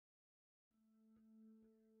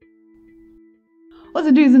What's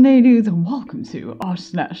the do's and do-dos, and welcome to r//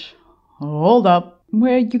 Hold Up,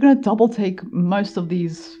 where you're gonna double take most of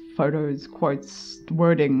these photos, quotes,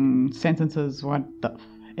 wording, sentences,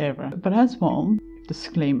 whatever. But as well,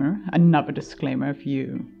 disclaimer, another disclaimer if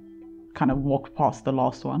you kind of walked past the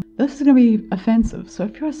last one. This is gonna be offensive, so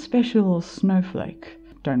if you're a special snowflake,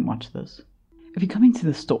 don't watch this. If you come into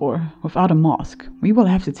the store without a mask, we will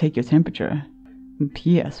have to take your temperature. And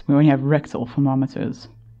P.S. We only have rectal thermometers.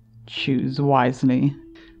 Choose wisely.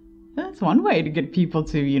 That's one way to get people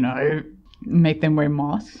to, make them wear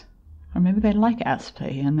masks. Or maybe they like ass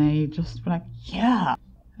play and they just be like, yeah.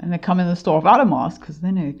 And they come in the store without a mask because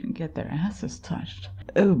then they can get their asses touched.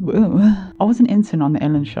 Oh, I was an intern on the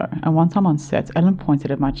Ellen show, and one time on set, Ellen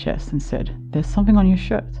pointed at my chest and said, "There's something on your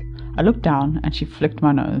shirt." I looked down and she flicked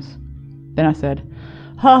my nose. Then I said,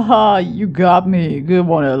 "Ha, you got me. Good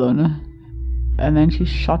one, Ellen." And then she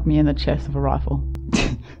shot me in the chest with a rifle.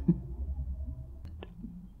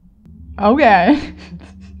 Okay.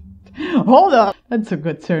 Hold up. That's a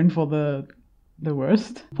good turn for the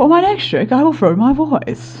worst. For my next trick, I will throw my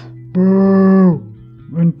voice. Boo!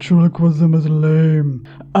 Ventriloquism is lame.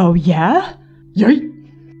 Oh yeah? Yay!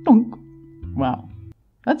 Donk. Wow.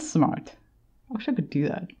 That's smart. I wish I could do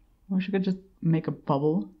that. I wish I could just make a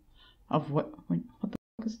bubble of what the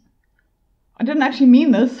fuck is... I didn't actually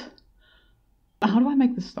mean this. How do I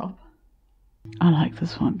make this stop? I like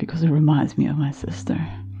this one because it reminds me of my sister.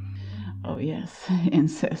 Oh yes,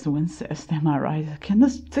 incest, wincest, am I right? Can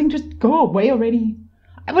this thing just go away already?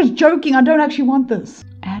 I was joking, I don't actually want this.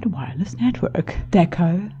 Add wireless network.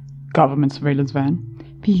 Deco. Government surveillance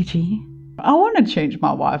van. PG. I want to change my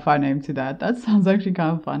Wi-Fi name to that. That sounds actually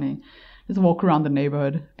kind of funny. Just walk around the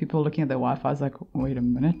neighborhood. People looking at their Wi-Fi is like, wait a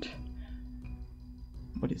minute.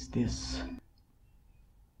 What is this?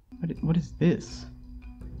 What is this?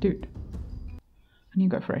 Dude. I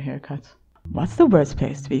need to go for a haircut. What's the worst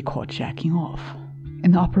place to be caught jacking off?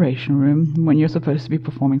 In the operation room when you're supposed to be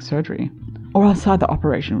performing surgery. Or outside the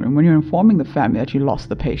operation room when you're informing the family that you lost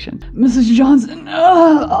the patient. Mrs. Johnson,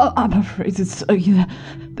 I'm afraid to tell you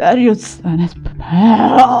that your son is...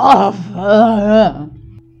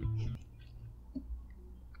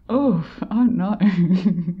 Oh no.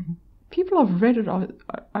 People of Reddit are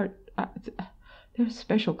they're a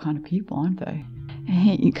special kind of people, aren't they?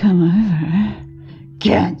 Hey, you come over.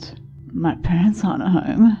 Can't. My parents aren't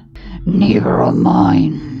home. Neither are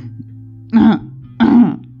mine.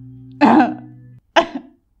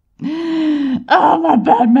 Oh, my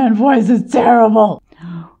Batman voice is terrible.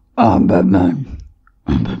 I'm Batman.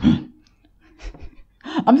 I'm Batman.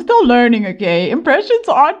 I'm still learning, okay? Impressions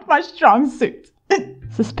aren't my strong suit.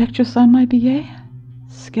 Suspect your son might be gay?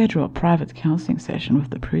 Schedule a private counseling session with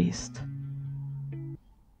the priest.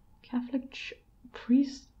 Catholic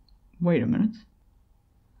priest? Wait a minute.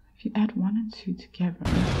 If you add 1 and 2 together...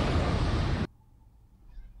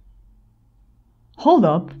 Hold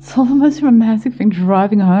up. It's all the most romantic thing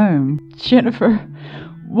driving home. Jennifer,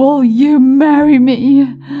 will you marry me?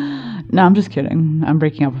 No, I'm just kidding. I'm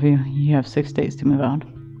breaking up with you. You have 6 days to move out.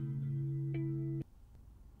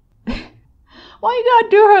 Why you gotta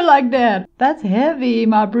do her like that? That's heavy,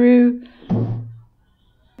 my brew.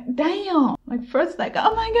 Damn. Like first like,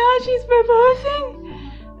 oh my god, she's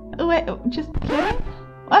proposing? Wait, just kidding?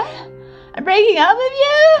 What? I'm breaking up with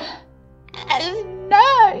you?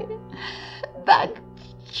 No. But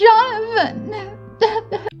Jonathan.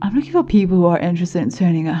 I'm looking for people who are interested in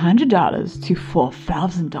turning $100 to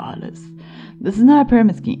 $4,000. This is not a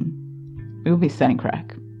pyramid scheme. We will be selling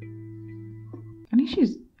crack. I think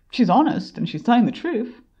she's honest and she's telling the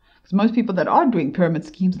truth. Because most people that are doing pyramid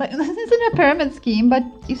schemes, like, this isn't a pyramid scheme, but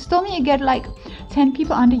you still need to get like 10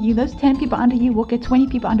 people under you. Those 10 people under you will get 20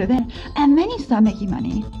 people under them. And then you start making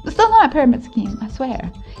money. It's still not a pyramid scheme, I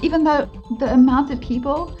swear. Even though the amount of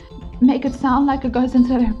people make it sound like it goes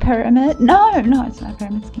into a pyramid. No, it's not a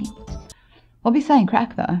pyramid scheme. We'll be selling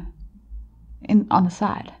crack though, on the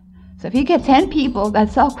side. So if you get 10 people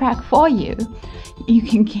that sell crack for you, you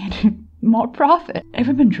can get more profit.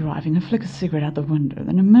 Ever been driving and flick a cigarette out the window,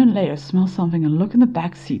 then a minute later smell something and look in the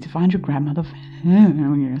back seat to find your grandmother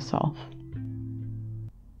filming yourself?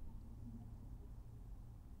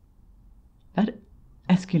 That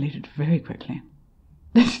escalated very quickly.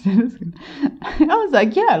 I was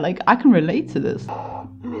like, yeah, like I can relate to this.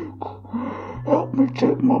 Help me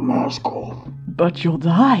take my mask off. But you'll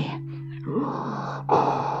die.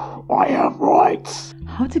 I have rights.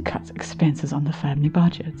 How to cut expenses on the family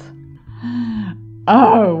budget.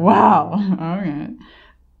 Oh wow. Okay.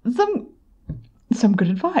 Some good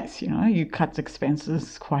advice, you cut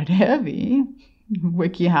expenses quite heavy.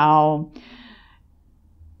 WikiHow.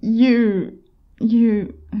 You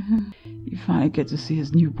You finally get to see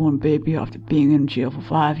his newborn baby after being in jail for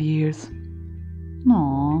 5 years.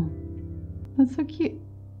 Aww, that's so cute.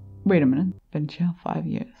 Wait a minute, been in jail 5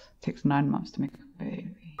 years. Takes 9 months to make a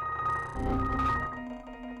baby.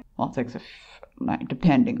 Well, it takes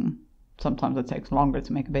depending. Sometimes it takes longer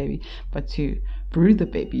to make a baby, but to brew the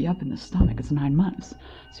baby up in the stomach, it's 9 months.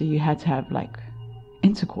 So you had to have like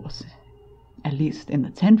intercourse, at least in the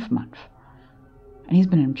 10th month. And he's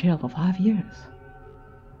been in jail for 5 years.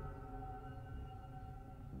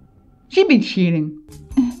 She'd be cheating.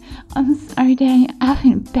 I'm sorry, Daddy. I've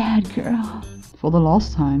been a bad girl. For the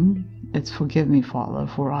last time, it's forgive me, Father,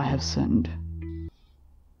 for I have sinned.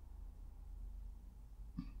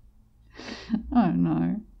 Oh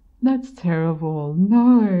no. That's terrible.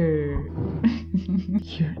 No.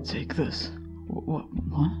 Here, take this. What?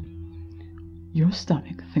 Your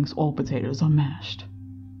stomach thinks all potatoes are mashed.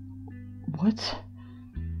 What?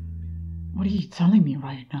 What are you telling me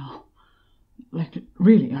right now? Like,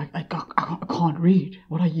 really, I can't read.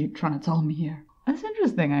 What are you trying to tell me here? That's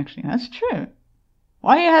interesting, actually. That's true.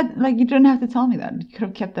 Why you didn't have to tell me that. You could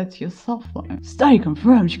have kept that to yourself, though. Study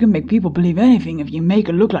confirms you can make people believe anything if you make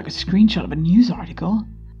it look like a screenshot of a news article.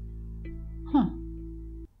 Huh.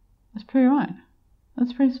 That's pretty right.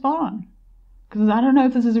 That's pretty spot on. Because I don't know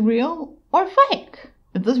if this is real or fake.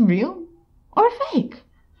 Is this real or fake?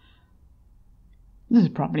 This is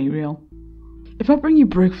probably real. If I bring you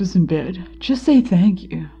breakfast in bed, just say thank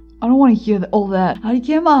you. I don't want to hear all that "how do you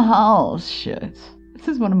get my house" shit. This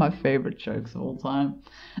is one of my favorite jokes of all time.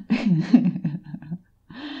 It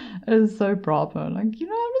is so proper. Like, I'm just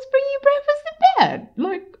bringing you breakfast in bed.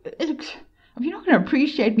 Like, if you're not going to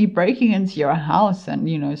appreciate me breaking into your house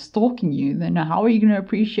and, stalking you, then how are you going to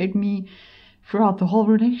appreciate me throughout the whole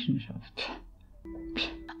relationship?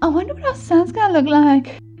 I wonder what our son's going to look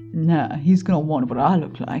like. Nah, he's going to want what I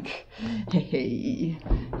look like. Hey,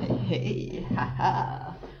 ha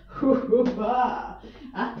ha. Hoo-hoo-ha.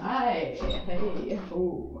 Hi, hey,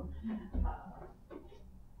 oh.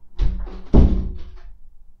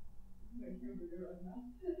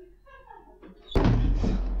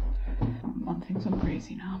 One thinks I'm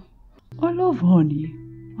crazy now. I love honey.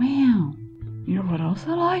 Wow. You know what else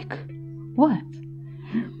I like? What?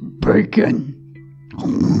 Bacon.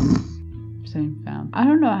 Same fam. I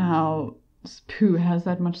don't know how Pooh has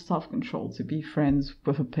that much self-control to be friends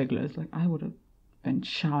with a piglet. Like, I would have been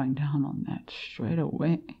chowing down on that straight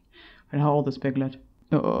away. Wait, how old is Piglet?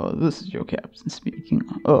 This is your captain speaking.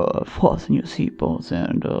 Fasten your seatbelts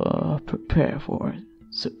and prepare for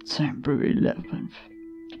September 11th.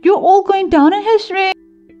 You're all going down in history!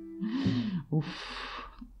 Oof.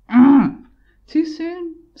 Too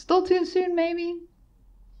soon? Still too soon, maybe?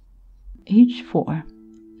 Age 4.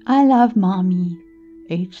 I love mommy.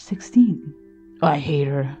 Age 16. I hate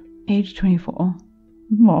her. Age 24.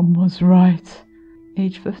 Mom was right.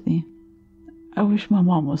 Age 50. I wish my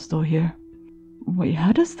mom was still here. Wait,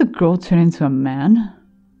 how does the girl turn into a man?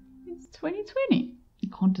 It's 2020. You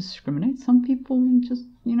can't discriminate. Some people just,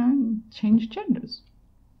 change genders.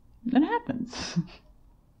 That happens.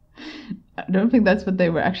 I don't think that's what they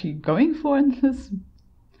were actually going for in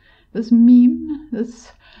this meme,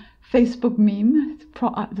 this Facebook meme.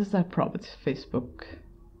 This is a proper Facebook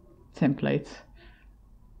template.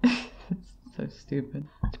 It's so stupid.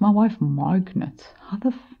 To my wife, Margaret. How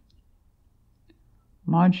the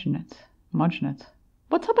Margaret.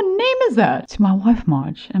 What type of name is that? To my wife,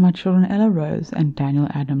 Marge, and my children, Ella Rose and Daniel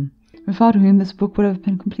Adam, without whom this book would have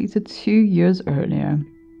been completed 2 years earlier.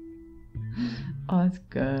 Oh, that's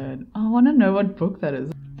good. I want to know what book that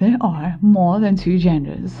is. There are more than 2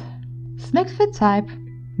 genders. Select fit type,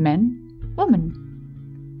 men, women.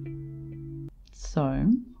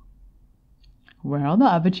 So, where are the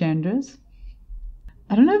other genders?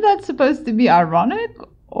 I don't know if that's supposed to be ironic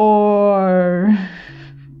or...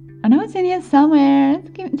 I know it's in here somewhere.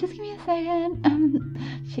 Just give me a second.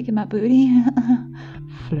 Shaking my booty.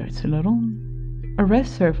 Flirts a little.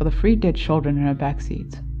 Arrest her for the 3 dead children in her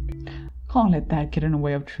backseat. Can't let that get in the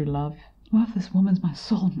way of true love. What if this woman's my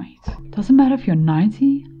soulmate? Doesn't matter if you're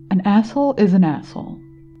 90. An asshole is an asshole.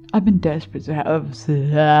 I've been desperate to have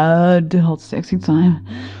sad, hot, sexy time.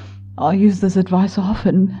 I'll use this advice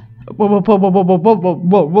often. Whoa.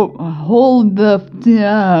 Hold the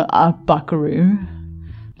buckaroo.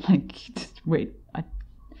 Like, wait,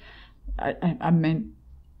 I meant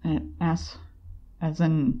as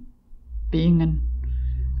in being an,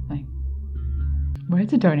 like, where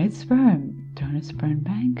to donate sperm? Donate sperm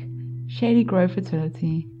bank? Shady Grove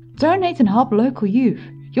Fertility. Donate and help local youth.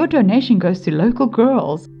 Your donation goes to local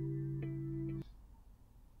girls.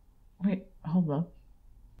 Wait, hold up.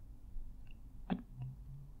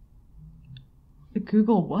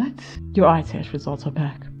 Google what? Your eye test results are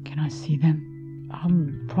back. Can I see them?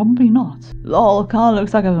 Probably not. Lol, kinda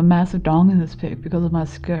looks like I have a massive dong in this pic because of my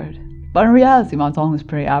skirt. But in reality, my dong is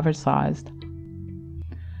pretty average sized.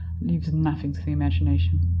 Leaves nothing to the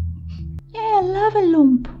imagination. Yeah, lava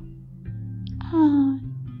lump.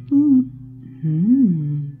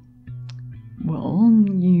 Well,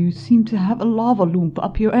 you seem to have a lava lump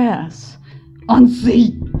up your ass.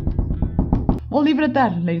 Unsee! We'll leave it at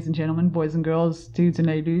that, ladies and gentlemen, boys and girls, dudes and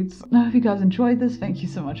dudes. I hope you guys enjoyed this. Thank you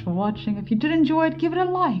so much for watching. If you did enjoy it, give it a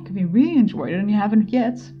like. If you really enjoyed it and you haven't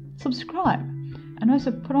yet, subscribe. And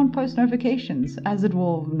also put on post notifications, as it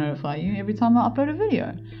will notify you every time I upload a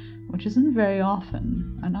video, which isn't very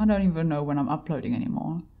often, and I don't even know when I'm uploading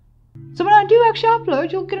anymore. So when I do actually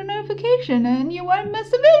upload, you'll get a notification and you won't miss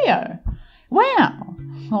a video. Wow!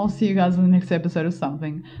 I'll see you guys in the next episode of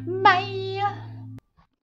something. Bye!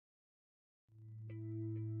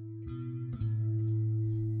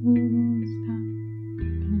 Mm-hmm.